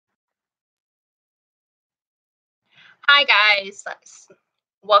Hi guys,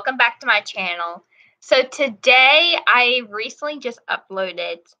 welcome back to my channel. So today I recently just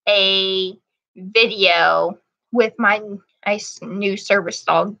uploaded a video with my nice new service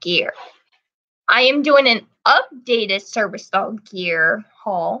dog gear. I am doing an updated service dog gear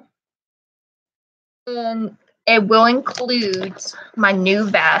haul, and it will include my new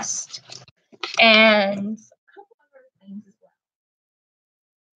vest and a couple other things as well.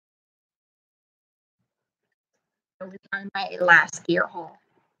 It was on my last gear haul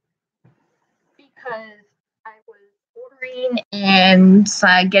because I was ordering and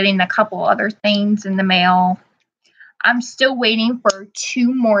getting a couple other things in the mail. I'm still waiting for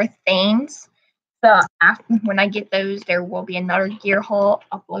two more things. So when I get those, there will be another gear haul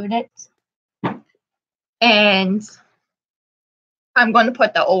uploaded. And I'm going to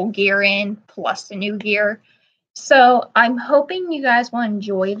put the old gear in plus the new gear. So I'm hoping you guys will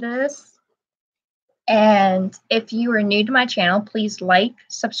enjoy this. And if you are new to my channel, please like,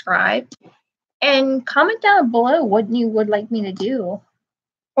 subscribe, and comment down below what you would like me to do.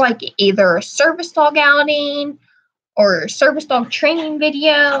 Like either a service dog outing or service dog training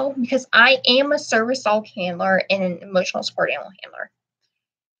video, because I am a service dog handler and an emotional support animal handler.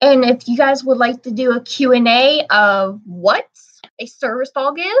 And if you guys would like to do a Q&A of what a service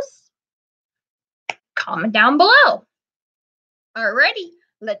dog is, comment down below. Alrighty,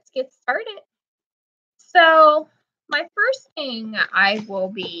 let's get started. So my first thing I will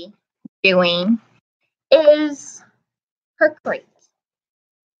be doing is her crate.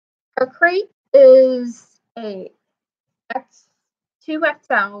 Her crate is a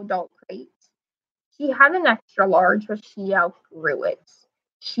 2XL dog crate. She had an extra large, but she outgrew it.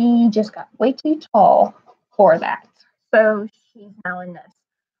 She just got way too tall for that. So she's now in this.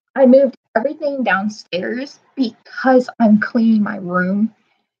 I moved everything downstairs because I'm cleaning my room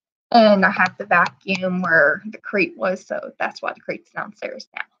and I have to vacuum where the crate was. So that's why the crate's downstairs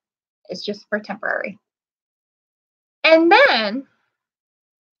now. It's just for temporary. And then,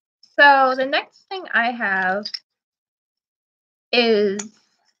 so the next thing I have is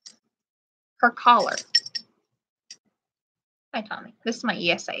her collar. Hi, Tommy. This is my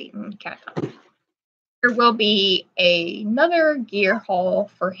ESA cat Tommy. There will be another gear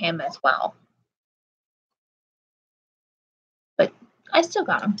haul for him as well. But I still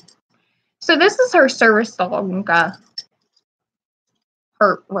got him. So this is her service dog,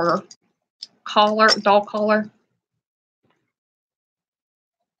 her collar, dog collar.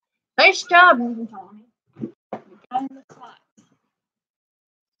 Nice job, Tommy.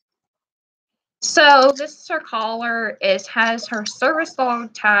 So this is her collar. It has her service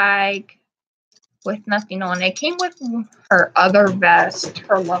dog tag with nothing on it. It came with her other vest,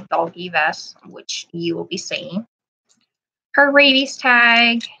 her Love Doggy vest, which you will be seeing. Her rabies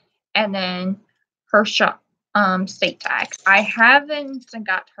tag, and then her state tag. I haven't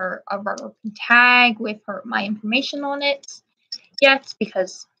got her a rubber tag with my information on it yet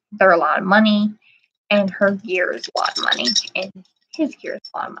because they're a lot of money, and her gear is a lot of money, and his gear is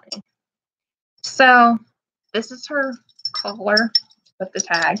a lot of money. So this is her collar with the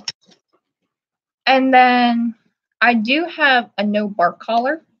tag. And then I do have a no bark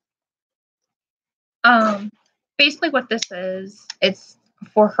collar. Basically what this is, it's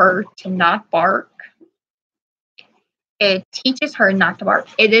for her to not bark. It teaches her not to bark.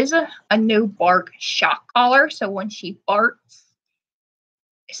 It is a no bark shock collar. So when she barks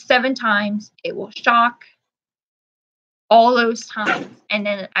 7 times, it will shock all those times. And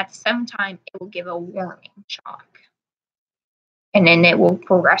then at the 7th time, it will give a warning shock. And then it will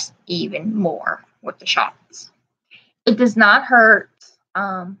progress even more with the shots. It does not hurt.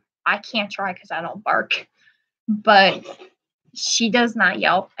 I can't try because I don't bark. But she does not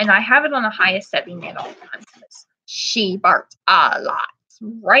yelp. And I have it on the highest setting at all times. She barks a lot.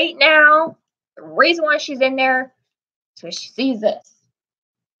 Right now, the reason why she's in there is because she sees this.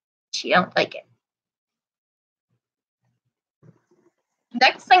 She don't like it.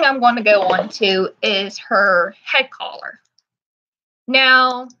 Next thing I'm going to go on to is her head collar.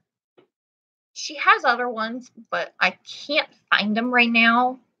 Now, she has other ones, but I can't find them right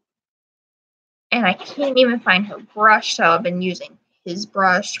now. And I can't even find her brush, so I've been using his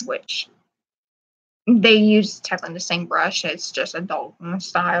brush, which they use technically the same brush. It's just a Dalton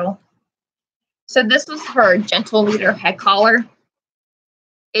style. So this is her Gentle Leader head collar.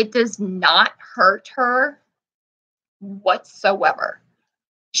 It does not hurt her whatsoever.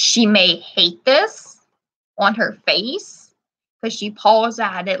 She may hate this on her face because she paws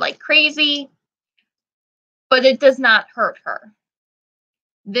at it like crazy, but it does not hurt her.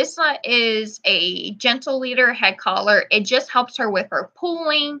 This is a Gentle Leader head collar. It just helps her with her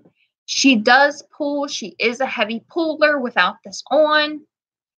pulling She does pull. She is a heavy puller without this on.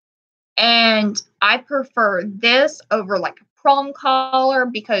 And I prefer this over like a prong collar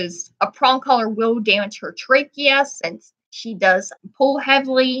because a prong collar will damage her trachea since she does pull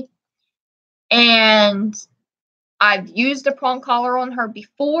heavily. And I've used a prong collar on her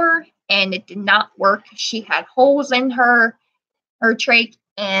before and it did not work. She had holes in her trach,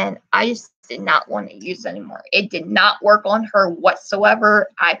 and I just did not want to use it anymore. It did not work on her whatsoever.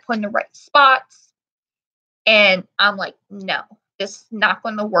 I put in the right spots, and I'm like, no, this is not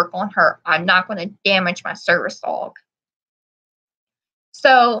going to work on her. I'm not going to damage my service dog.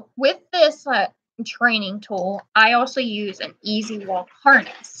 So with this training tool, I also use an Easy Walk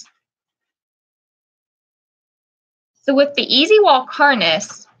harness. So with the Easy Walk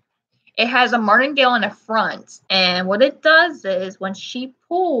harness, it has a martingale in the front, and what it does is when she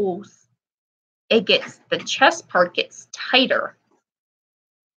pulls, the chest part gets tighter.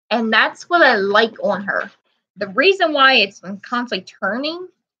 And that's what I like on her. The reason why it's constantly turning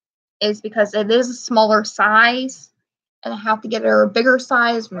is because it is a smaller size, and I have to get her a bigger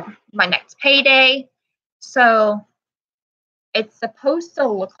size my next payday. So it's supposed to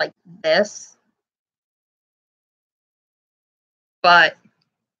look like this, but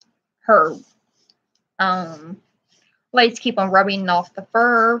her legs keep on rubbing off the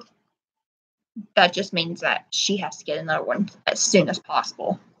fur. That just means that she has to get another one as soon as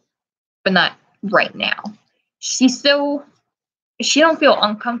possible, but not right now. She don't feel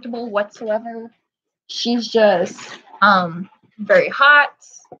uncomfortable whatsoever. She's just very hot,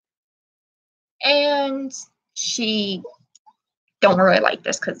 and she don't really like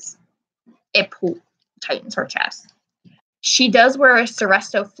this because it tightens her chest. She does wear a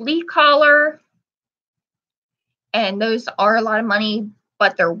Seresto flea collar, and those are a lot of money,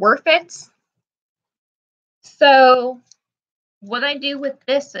 but they're worth it. So what I do with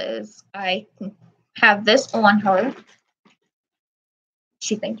this is I have this on her.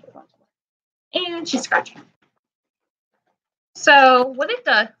 She thinks it's on her, and she's scratching. So what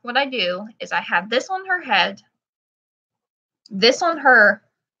I do is I have this on her head, this on her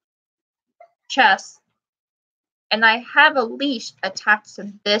chest, and I have a leash attached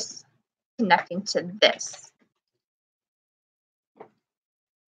to this, connecting to this.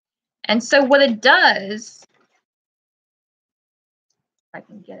 And so what it does, if I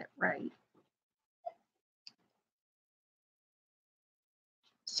can get it right.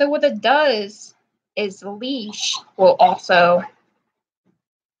 So what it does is the leash will also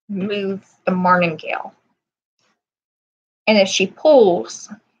move the martingale. And if she pulls,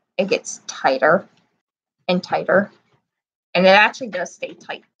 it gets tighter and tighter. And it actually does stay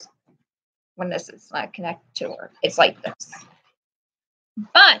tight when this is not connected to her. It's like this.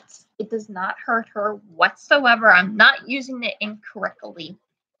 But it does not hurt her whatsoever. I'm not using it incorrectly.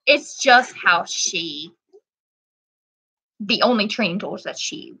 It's just how the only training tools that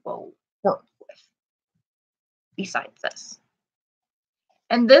she will work with besides this.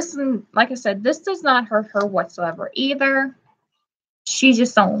 And this, like I said, this does not hurt her whatsoever either. She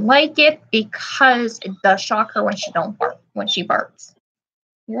just don't like it because it does shock her when she barks.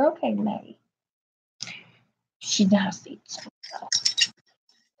 You're okay, Maggie. She does these.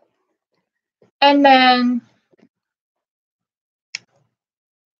 And then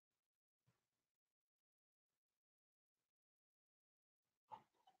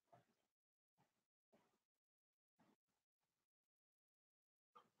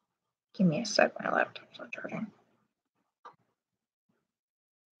give me a sec, my laptop's not charging.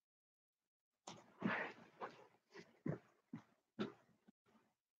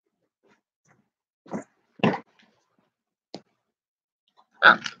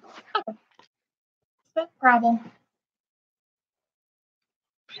 Okay. No problem.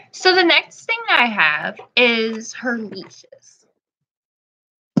 So the next thing I have is her leashes.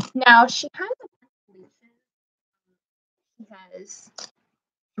 Now she has leashes. She has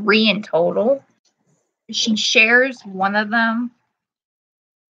 3 in total. She shares one of them.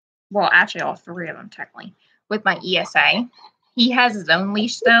 Well, actually, all 3 of them technically with my ESA. He has his own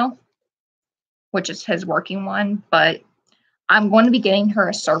leash though, which is his working one. But I'm going to be getting her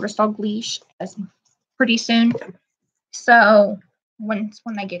a service dog leash pretty soon. So when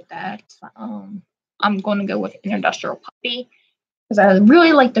I get that, I'm going to go with an industrial puppy because I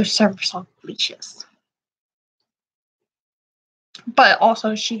really like those service dog leashes. But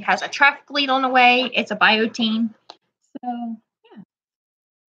also, she has a traffic lead on the way. It's a Biotine. So yeah,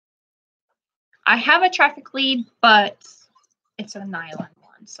 I have a traffic lead, but it's a nylon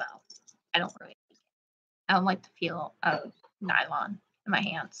one, so I don't like the feel of nylon in my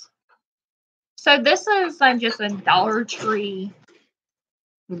hands. So this is just a Dollar Tree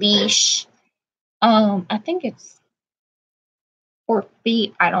leash. I think it's 4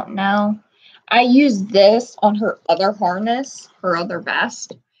 feet. I don't know. I use this on her other harness, her other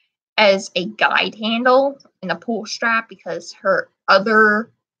vest, as a guide handle and a pull strap because her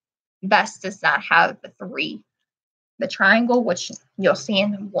other vest does not have the triangle, which you'll see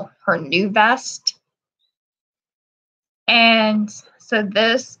in her new vest. And so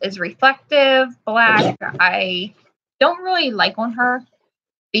this is reflective black. I don't really like on her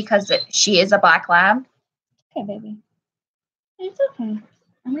because she is a black lab. Okay, baby. It's okay.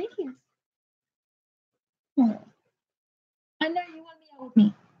 I'm right here. I know you want to be out with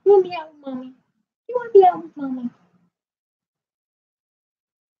me. You want to be out with mommy. You want to be out with mommy.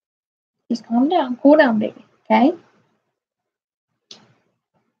 Just calm down. Cool down, baby. Okay?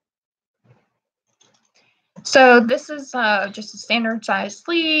 So this is just a standard size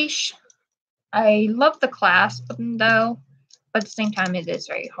leash. I love the clasp of them though, but at the same time it is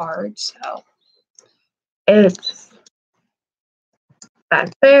very hard. So it's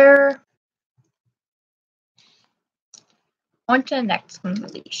back there. On to the next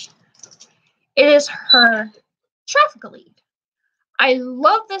leash. It is her traffic lead. I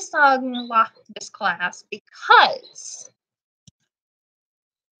love this class because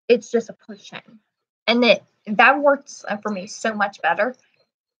it's just a push in, and that works for me so much better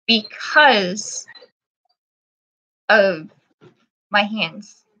because of my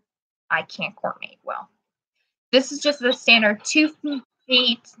hands. I can't coordinate well. This is just a standard 2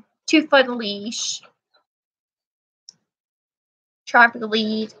 foot leash traffic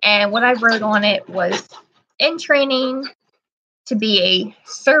lead, and what I wrote on it was in training to be a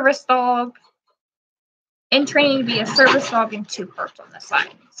service dog. In training to be a service dog and 2 hearts on the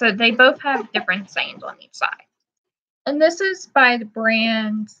side. So they both have different sayings on each side. And this is by the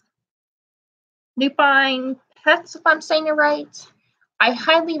brand Lupine Pets, if I'm saying it right. I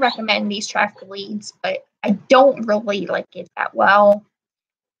highly recommend these traffic leads, but I don't really like it that well.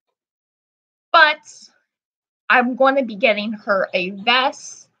 But I'm going to be getting her a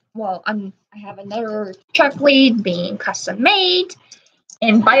vest. Well, I have another traffic lead being custom made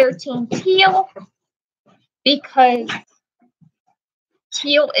in Biotin Teal because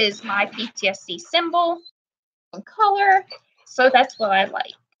teal is my PTSD symbol and color, so that's what I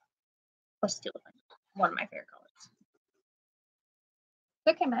like. Plus teal is one of my favorite colors.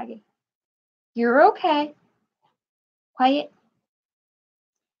 Okay, Maggie. You're okay. Quiet.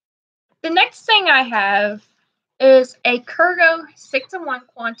 The next thing I have is a Kurgo 6-in-1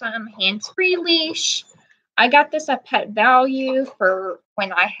 Quantum hands-free leash. I got this at Pet Value for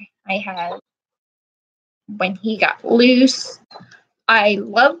when when he got loose. I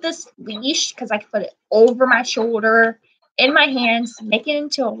love this leash because I can put it over my shoulder, in my hands, make it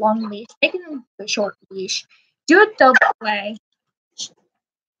into a long leash, make it into a short leash, do it double way.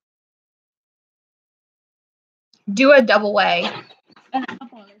 Do a double way, and a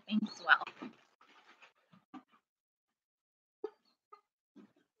couple other things as well.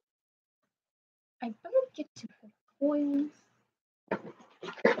 I better get to her coins.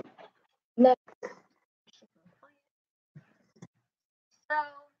 Next. So,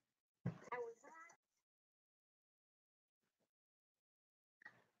 I was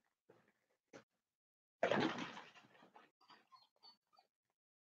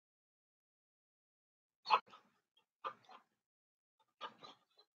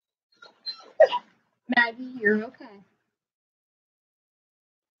Maggie, you're okay.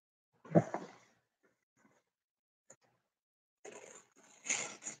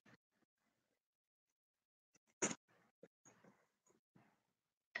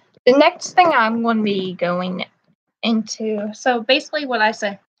 The next thing I'm going to be going into, so basically what I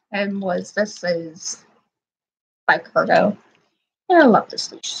said was this is by Kurgo. And I love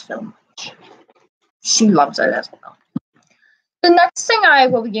this leash so much. She loves it as well. The next thing I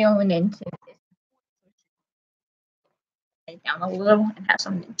will be going into is down a little and have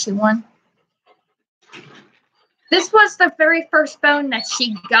something to chew on. This was the very first bone that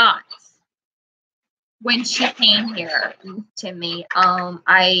she got when she came here to me.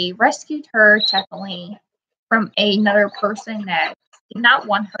 I rescued her technically from another person that did not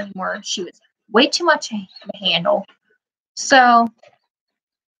want her anymore. She was way too much to handle. So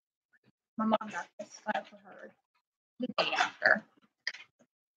my mom got this slab for her the day after.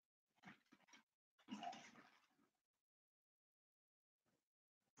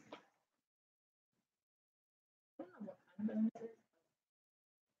 I don't know what kind of bone it is.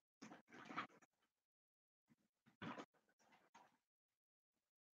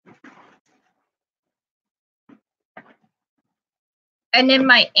 And then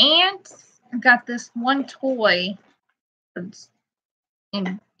my aunt got this one toy.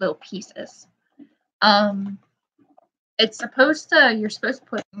 in little pieces. It's you're supposed to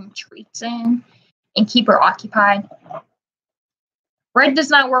put treats in and keep her occupied. Red does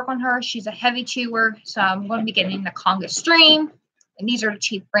not work on her. She's a heavy chewer, so I'm going to be getting the Conga Stream. And these are the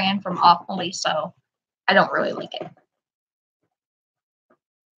cheap brand from Awfully, so I don't really like it.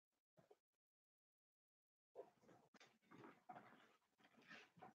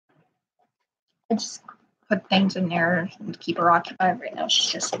 I just put things in there and keep her occupied. Right now,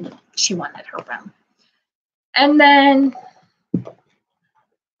 she wanted her room. And then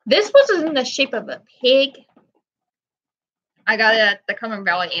this was in the shape of a pig. I got it at the Cumberland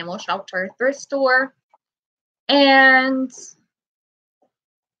Valley Animal Shelter thrift store. And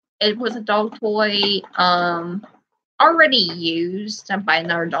it was a dog toy already used by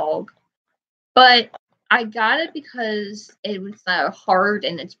another dog. But I got it because it was hard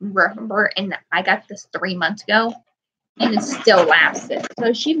and it's rubber, and I got this 3 months ago, and it still lasted.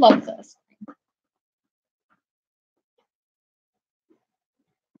 So she loves this.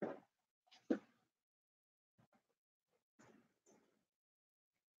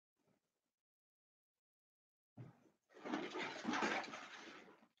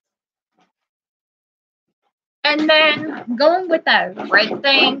 And then going with that red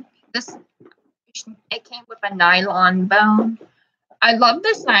thing, it came with a nylon bone. I love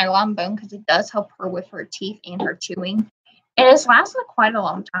this nylon bone because it does help her with her teeth and her chewing. It has lasted quite a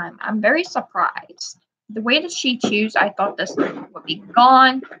long time. I'm very surprised. The way that she chews, I thought this thing would be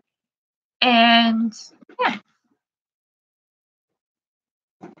gone. And yeah.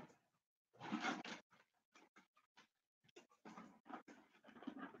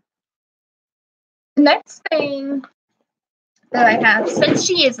 The next thing that I have, since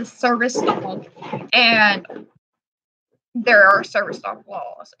she is a service dog, and there are service dog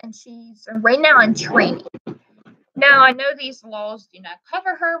laws, and she's right now in training. Now, I know these laws do not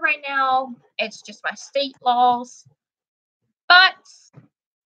cover her right now. It's just my state laws. But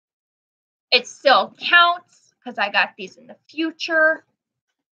it still counts because I got these in the future.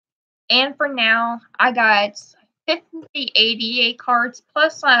 And for now, I got 50 ADA cards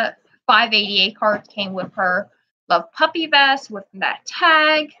plus 5 ADA cards came with her Love Puppy Vest with that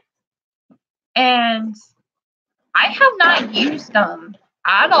tag. And I have not used them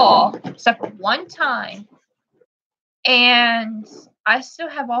at all except for one time. And I still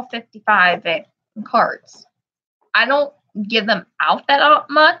have all 55 cards. I don't give them out that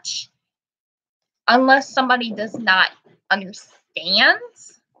much unless somebody does not understand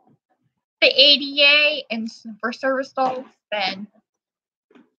the ADA and for service dogs, then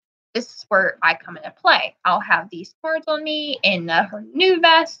this is where I come into play. I'll have these cards on me in her new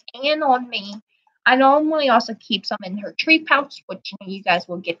vest and on me. I normally also keep some in her tree pouch, which you guys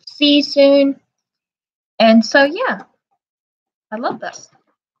will get to see soon. And so, yeah, I love this.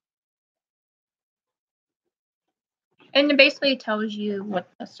 And it basically tells you what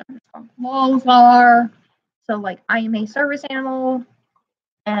the service dog laws are. So, like, I am a service animal,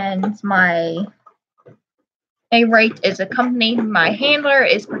 and my A right is accompanied. My handler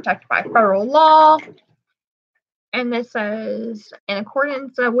is protected by federal law. And this says, in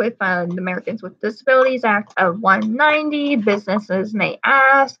accordance with the Americans with Disabilities Act of 190, businesses may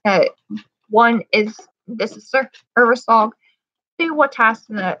ask this is service dog, do what tasks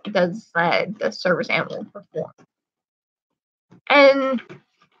does the service animal perform? And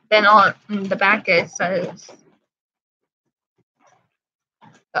then on the back it says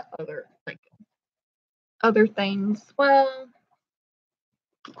the other things. Well,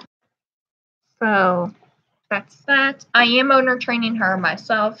 so that's that. I am owner training her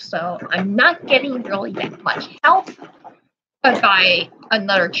myself, so I'm not getting really that much help by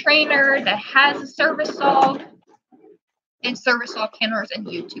another trainer that has a service dog and service dog kennels and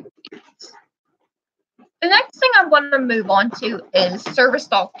YouTube videos. The next thing I'm going to move on to is service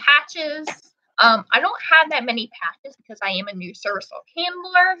dog patches. I don't have that many patches because I am a new service dog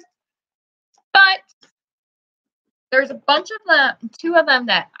handler, but there's a bunch of them, 2 of them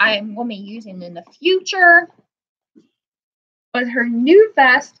that I'm going to be using in the future. But her new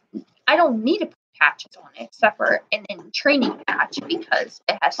vest, I don't need to put patches on it except for an training patch because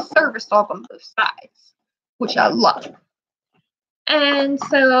it has service dog on both sides, which I love. And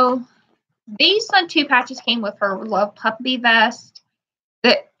so these 2 patches came with her Love Puppy Vest.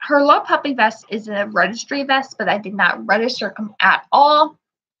 Her Love Puppy Vest is a registry vest, but I did not register them at all.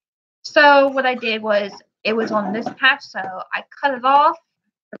 So what I did was, it was on this patch, so I cut it off,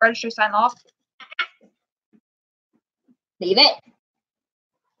 the registry sign off. Leave it.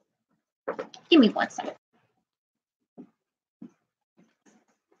 Give me 1 second.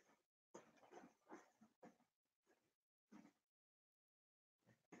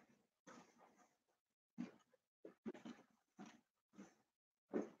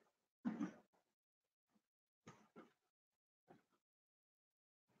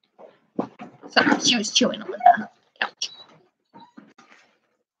 Sorry, she was chewing on the couch.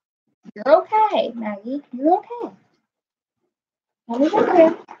 You're okay, Maggie. You're okay. Maggie's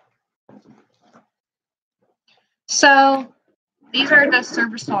okay. So these are the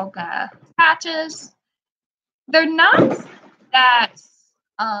service dog patches. They're not that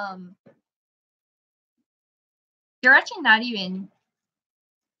they're actually not even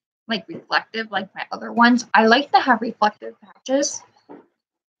like reflective like my other ones. I like to have reflective patches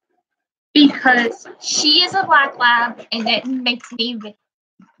because she is a black lab and it makes me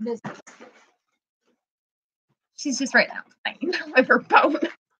visible. She's just right now playing with her bone.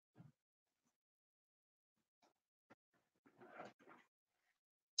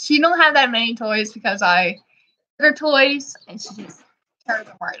 She don't have that many toys because I get her toys and she just tears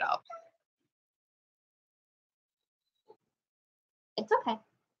them right up. It's okay.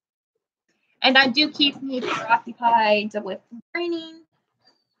 And I do keep me preoccupied with training.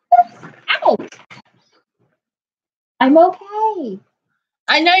 Ow! I'm okay.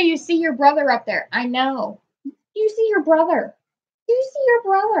 I know you see your brother up there. I know. You see your brother. You see your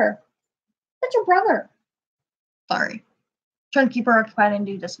brother. That's your brother. Sorry. Trying to keep her occupied and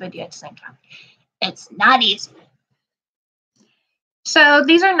do this video at the same time. It's not easy. So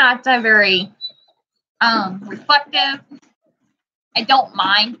these are not very reflective. I don't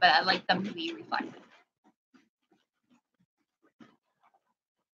mind, but I like them to be reflective.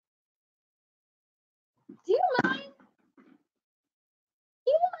 Do you mind? Do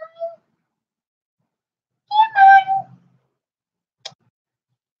you mind? Do you mind?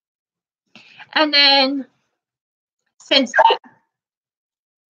 And then, since that,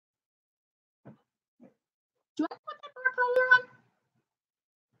 do I put that bar color on?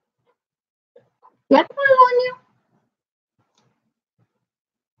 Do I put it on you?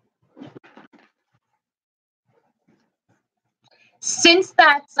 Since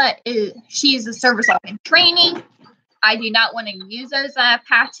that's she is a service dog in training, I do not want to use those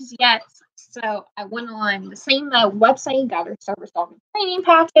patches yet. So I went on the same website, got her service dog in training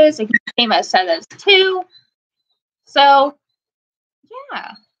patches. It came as set as 2. So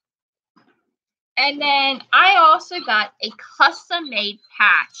yeah. And then I also got a custom-made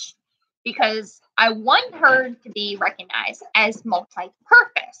patch because I want her to be recognized as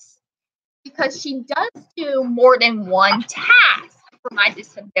multi-purpose because she does do more than one task for my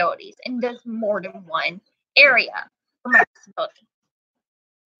disabilities and does more than one area for my disability.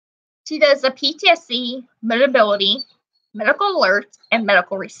 She does a PTSD, mobility, medical alerts, and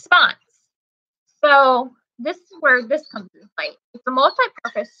medical response. So this is where this comes into play. It's a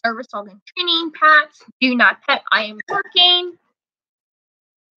multi-purpose service dog and training patch. Do not pet. I am working.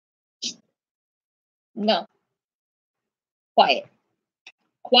 No. Quiet.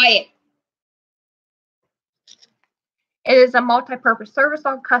 Quiet. It is a multi-purpose service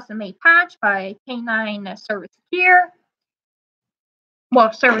dog custom-made patch by Canine Service Gear.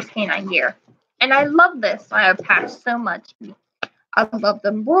 Well, Service Canine Gear. And I love this patch so much. I love the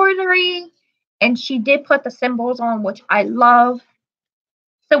embroidery. And she did put the symbols on, which I love.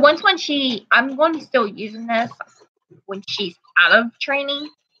 So once when I'm going to be still using this when she's out of training.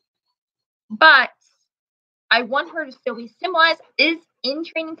 But I want her to still be symbolized is in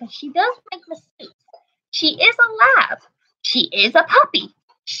training because she does make mistakes. She is a lab. She is a puppy.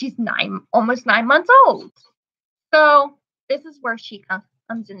 She's almost 9 months old. So this is where she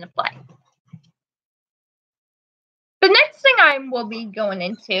comes into play. The next thing I will be going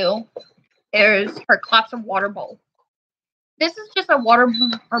into is her collapsible water bowl. This is just a water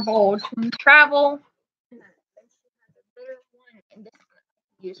bowl to travel. And this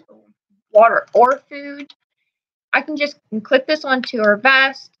is used for water or food. I can just clip this onto her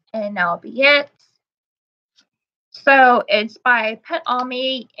vest and that'll be it. So it's by Pet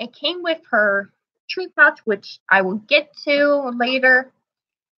Ami. It came with her treat pouch, which I will get to later.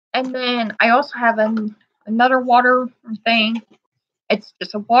 And then I also have another water thing. It's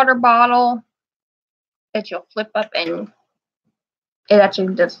just a water bottle that you'll flip up and it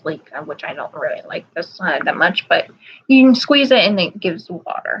actually does leak, which I don't really like this that much, but you can squeeze it and it gives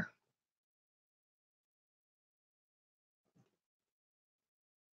water.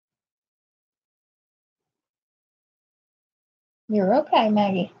 You're okay,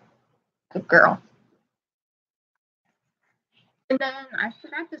 Maggie. Good girl. And then I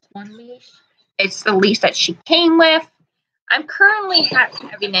forgot this one leash. It's the leash that she came with. I'm currently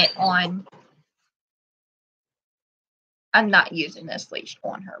having it on. I'm not using this leash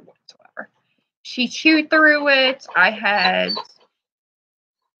on her whatsoever. She chewed through it. I had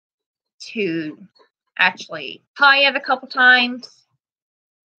to actually tie it a couple times.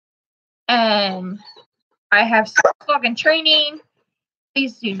 And I have dog in training.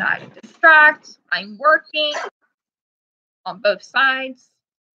 Please do not extract. I'm working on both sides.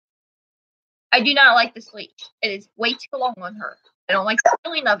 I do not like this leash. It is way too long on her. I don't like the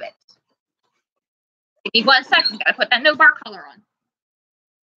feeling of it. Give me 1 second. Gotta put that no bar color on.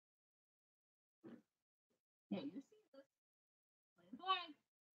 Yeah, you see this.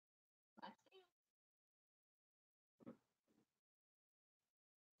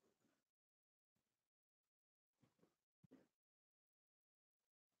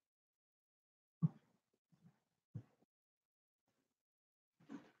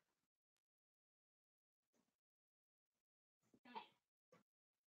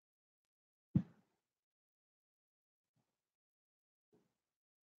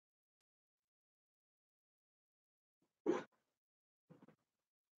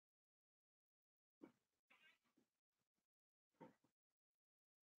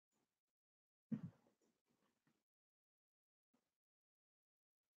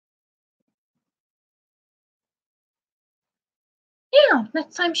 Yeah,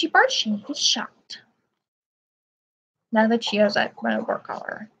 next time she barks, she gets shocked. Now that she has that no bar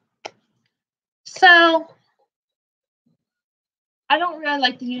color. So, I don't really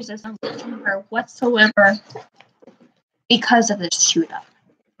like to use this on her whatsoever because of this shoot up.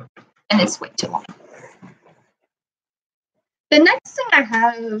 And it's way too long. The next thing I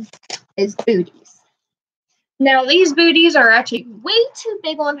have is booties. Now, these booties are actually way too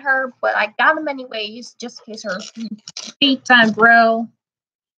big on her, but I got them anyways, just in case her feet grow,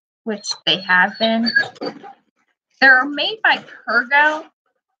 which they have been. They're made by Kurgo.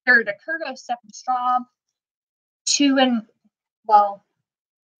 They're the Kurgo Step-N-Straub. Step-N-Straub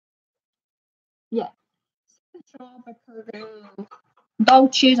by Kurgo.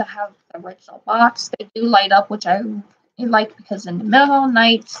 Dog chews, I have the original box. They do light up, which I like because in the middle of the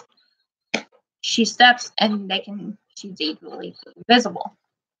night, she steps and she's easily visible.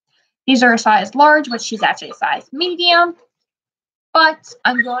 These are a size large, but she's actually a size medium. But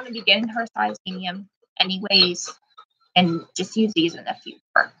I'm going to be getting her size medium anyways, and just use these in the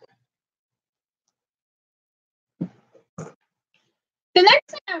future. The next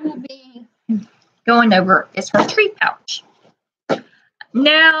thing I will be going over is her treat pouch.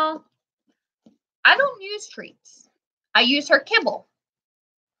 Now, I don't use treats. I use her kibble.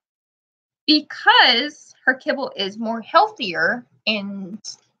 Because her kibble is more healthier and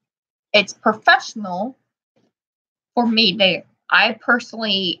it's professional for me. I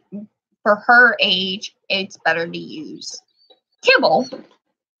personally, for her age, it's better to use kibble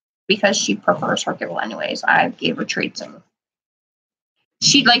because she prefers her kibble anyways. I gave her treats and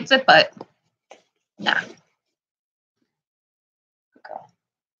she likes it, but nah.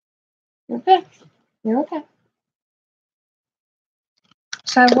 Okay. You're okay.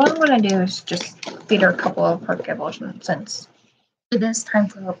 So what I'm going to do is just feed her a couple of her kibbles, and since it is time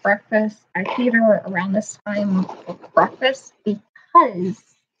for her breakfast, I feed her around this time for breakfast because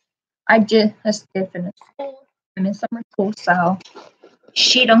I just did finish school. I'm in summer school, so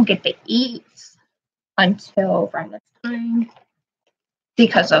she don't get to eat until around this time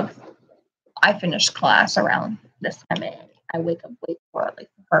because of I finished class around this time and I wake up late for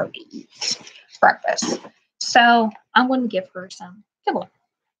her to eat breakfast. So I'm going to give her some kibble.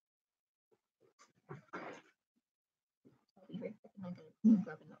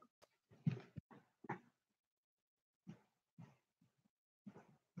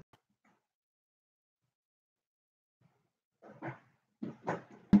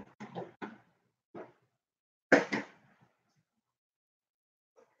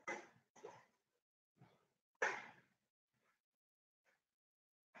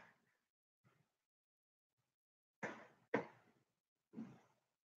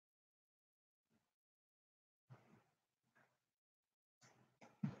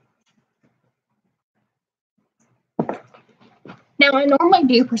 Now, I normally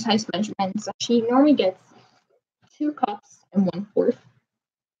do precise measurements. She normally gets 2 cups and 1/4.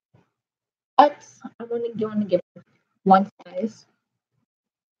 But I'm only going to give her one size.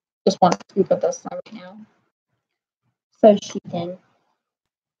 Just one scoop of this side right now. So she can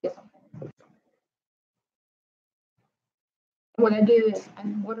get something. What I do is I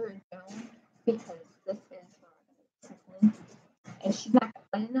water it down because this is her and she's not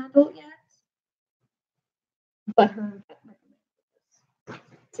quite an adult yet. But her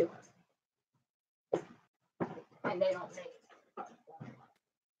to her. And they don't make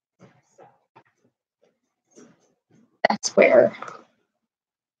so that's where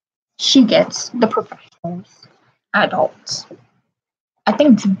she gets the professionals, adults. I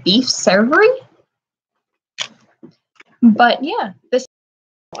think it's beef savory. But yeah, this is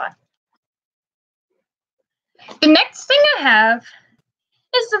a lot. The next thing I have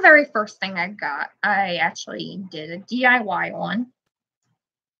This is the very first thing I got. I actually did a DIY on.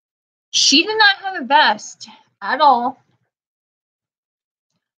 She did not have a vest at all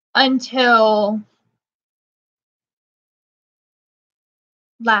until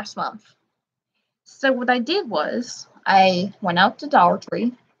last month. So what I did was I went out to Dollar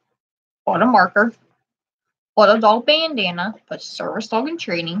Tree, bought a marker, bought a dog bandana, put service dog in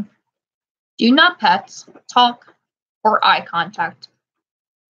training, do not pets, talk, or eye contact,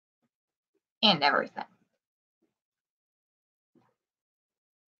 and everything.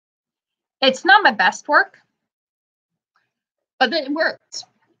 It's not my best work, but it works.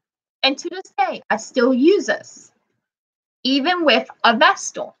 And to this day, I still use this, even with a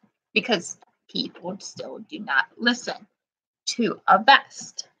vest on, because people still do not listen to a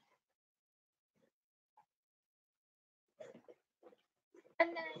vest. And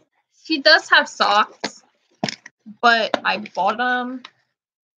then she does have socks, but I bought them,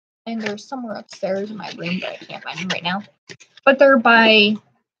 and they're somewhere upstairs in my room, but I can't find them right now. But they're by,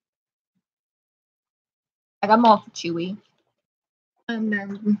 I got them off of Chewy. And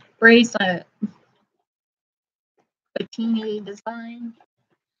then bracelet, bikini design.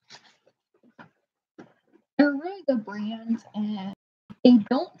 They're really good brands, and they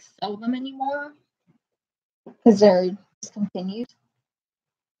don't sell them anymore because they're discontinued.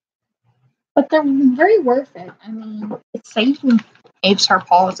 But they're very worth it. I mean, it saves her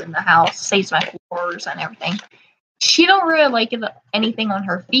paws in the house, saves my floors and everything. She don't really like anything on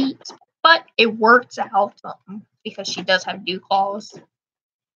her feet, but it works to help them because she does have dew claws.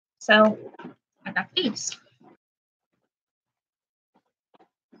 So I got these.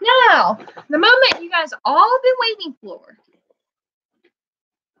 Now, the moment you guys all been waiting for.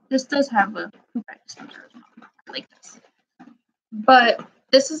 This does have a like this, but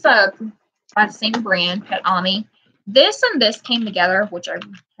this is by the same brand, Pet Ami. This and this came together, which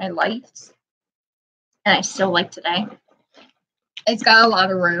I liked, and I still like today. It's got a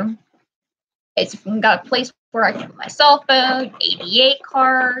lot of room. It's got a place where I can put my cell phone, 88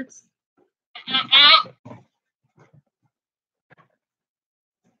 cards.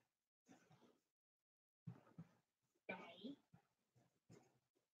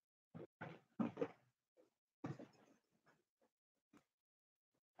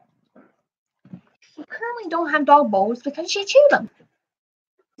 We currently don't have dog bowls because she chewed them.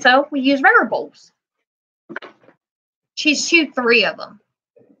 So we use rubber bowls. She's chewed 3 of them.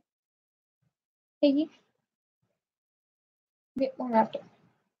 Hey, get more after.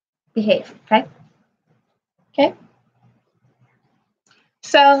 Behave, okay? Okay?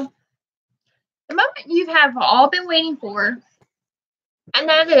 So, the moment you have all been waiting for, and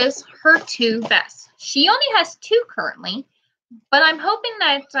that is her 2 vests. She only has 2 currently, but I'm hoping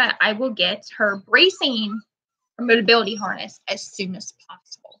that I will get her bracing or mobility harness as soon as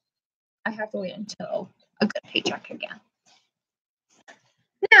possible. I have to wait until a good paycheck again.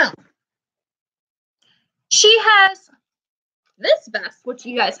 Now, she has this vest, which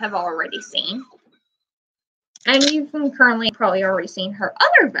you guys have already seen. And you've currently probably already seen her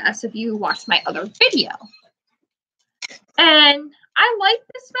other vest if you watched my other video. And I like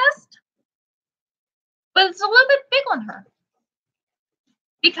this vest, but it's a little bit big on her.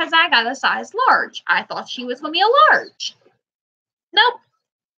 Because I got a size large. I thought she was going to be a large. Nope.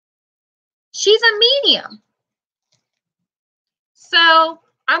 She's a medium. So,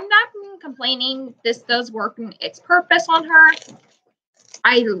 I'm not complaining. This does work in its purpose on her.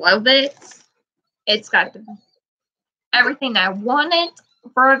 I love it. It's got everything I wanted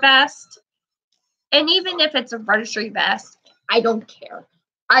for a vest. And even if it's a registry vest, I don't care.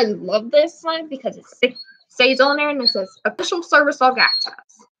 I love this one because it stays on there and it says official service dog access.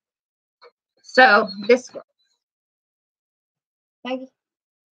 So this works. Maggie,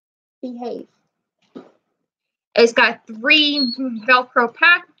 behave. It's got 3 Velcro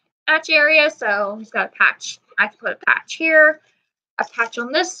patch areas, so it's got a patch. I can put a patch here, a patch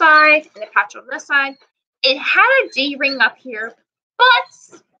on this side, and a patch on this side. It had a D-ring up here,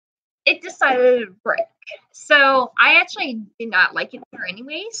 but it decided to break. So I actually did not like it there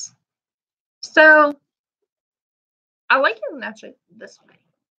anyways. So I like it actually this way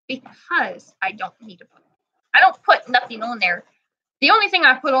because I don't put nothing on there. The only thing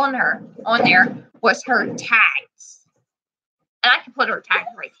I put on there was her tags. And I can put her tags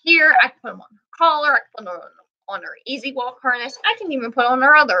right here. I can put them on her collar. I can put them on her Easy Walk harness. I can even put on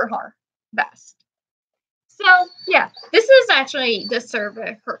her other vest. So, yeah, this is actually to serve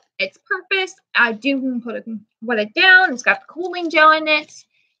its purpose. I do put it down. It's got the cooling gel in it.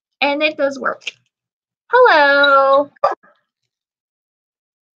 And it does work. Hello.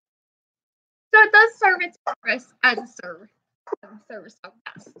 So it does serve its purpose as a service dog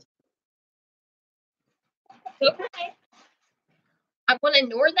vest. Okay. I'm going to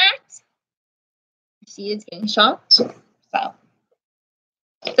ignore that. She is getting shocked. So,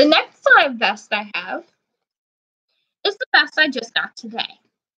 the next vest I have is the vest I just got today.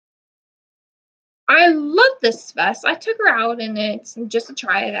 I love this vest. I took her out in it just to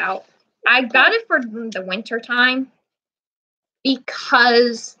try it out. I got it for the winter time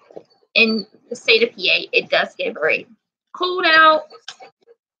because in the state of PA, it does get very cold out.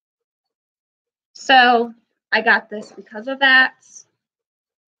 So I got this because of that.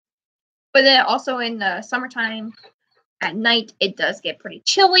 But then also in the summertime, at night, it does get pretty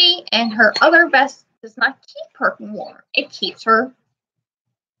chilly, and her other vest does not keep her warm. It keeps her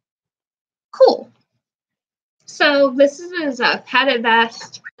cool. So this is a padded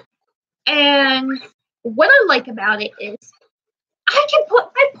vest, and what I like about it is I can put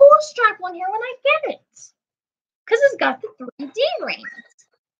my pull strap on here when I get it, because it's got the 3D rings,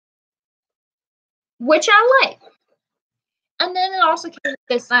 which I like. And then it also carries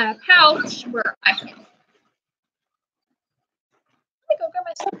this pouch where I can. Let me go grab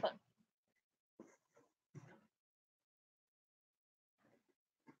my cell phone.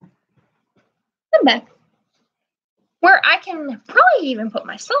 I'm back. Where I can probably even put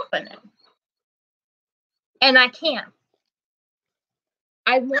my cell phone in. And I can.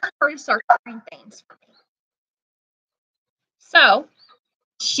 I want her to start carrying things for me. So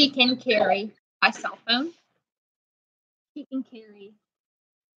she can carry my cell phone. She can carry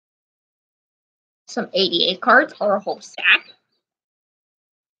some ADA cards or a whole stack.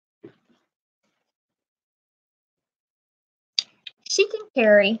 She can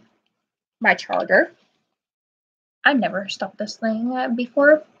carry my charger. I've never stopped this thing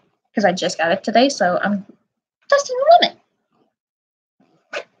before because I just got it today, so I'm testing the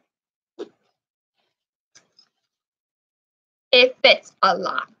limit. It fits a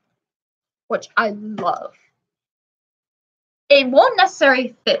lot, which I love. It won't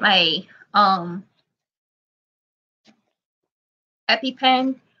necessarily fit my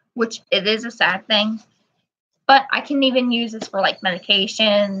EpiPen, which it is a sad thing, but I can even use this for like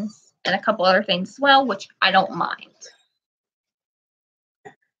medications and a couple other things as well, which I don't mind.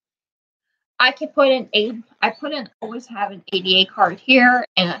 I can put always have an ADA card here,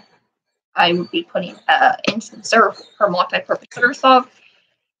 and I would be putting instant serve for multi-purpose service dog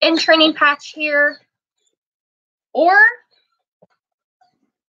and training patch here, or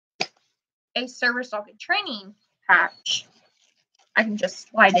a service dog and training patch. I can just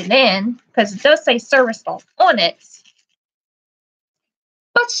slide it in because it does say service dog on it,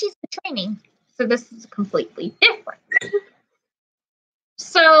 but she's in training, so this is completely different.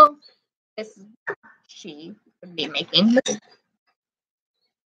 So this is she would be making this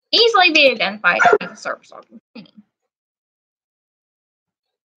easily be identified as a service dog in training.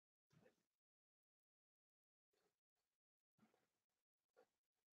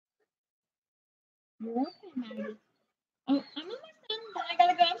 Okay, Maggie. I'm on my phone, but I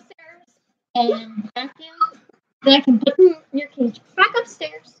gotta go upstairs and vacuum. Then I can put your cage back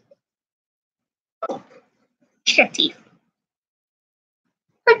upstairs. She got teeth.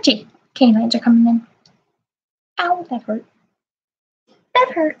 Her teeth. Canines are coming in. Ow, that hurt.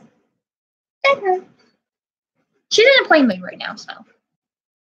 That hurt. That hurt. She's in a play mood right now, so.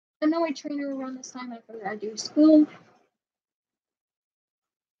 I know I train her around this time after I do school.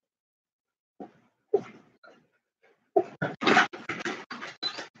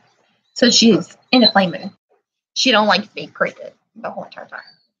 So she's in a play mood. She don't like to be cricket the whole entire time.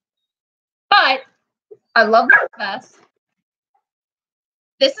 But I love this vest.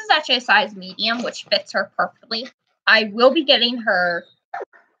 This is actually a size medium, which fits her perfectly. I will be getting her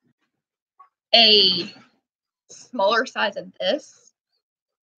a smaller size of this.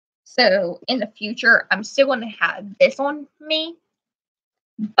 So in the future, I'm still going to have this on me.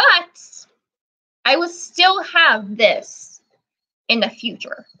 But I will still have this in the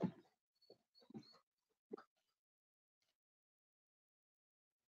future.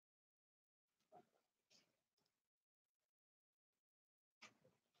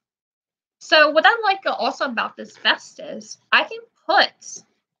 So what I like also about this vest is I can put,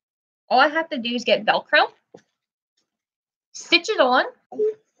 all I have to do is get Velcro, stitch it on,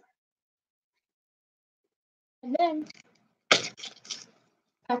 and then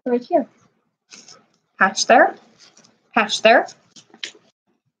patch right here. Patch there,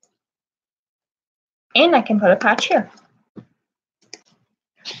 and I can put a patch here.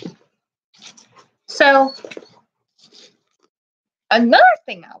 So another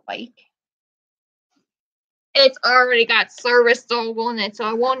thing I like, it's already got service dog on it, so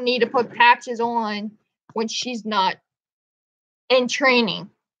I won't need to put patches on when she's not in training,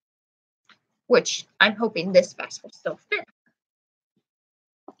 which I'm hoping this vest will still fit.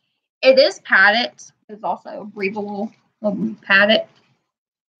 It is padded. It's also breathable, padded.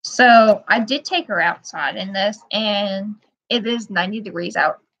 So I did take her outside in this, and it is 90 degrees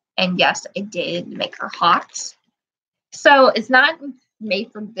out. And yes, it did make her hot. So it's not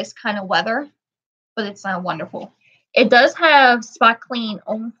made for this kind of weather, but it's not wonderful. It does have spot clean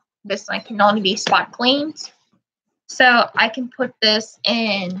on this. One can only be spot cleaned. So I can put this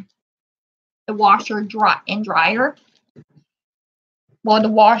in the washer dryer. Well, the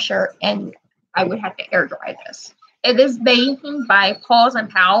washer, and I would have to air dry this. It is made by Paws and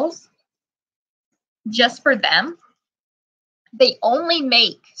Pals. Just for them. They only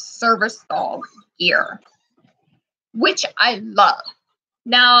make service dog gear, which I love.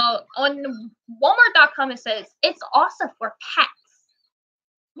 Now, on Walmart.com, it says it's also for pets.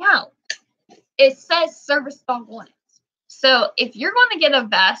 No, it says service dog on it. So if you're going to get a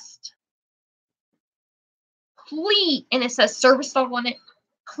vest, please, and it says service dog on it,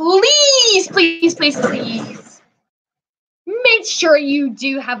 please, please, please, please, make sure you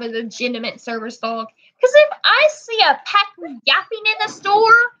do have a legitimate service dog. Because if I see a pet yapping in a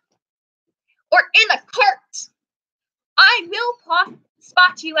store or in a cart, I will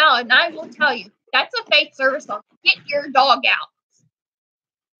spot you out and I will tell you, that's a fake service dog. Get your dog out.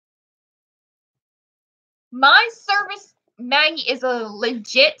 My service, Maggie, is a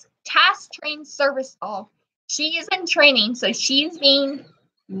legit task-trained service dog. She is in training, so she's being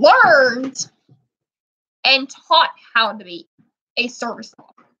learned and taught how to be a service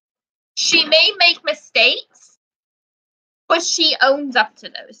dog. She may make mistakes, but she owns up to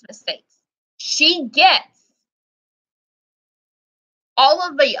those mistakes. She gets all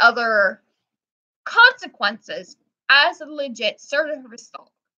of the other consequences as a legit service dog.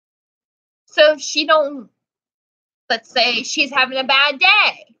 So if she don't, let's say she's having a bad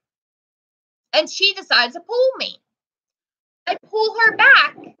day and she decides to pull me, I pull her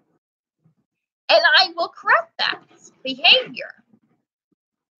back and I will correct that behavior.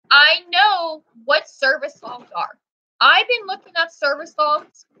 I know what service dogs are. I've been looking at service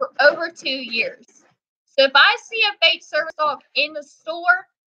dogs for over 2 years. So if I see a fake service dog in the store,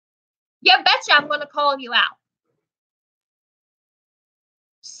 you betcha I'm going to call you out.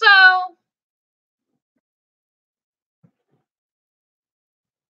 So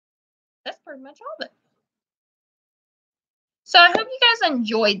that's pretty much all of it. So I hope you guys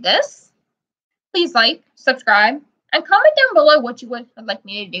enjoyed this. Please like, subscribe, and comment down below what you would like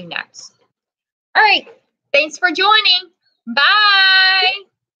me to do next. All right. Thanks for joining. Bye.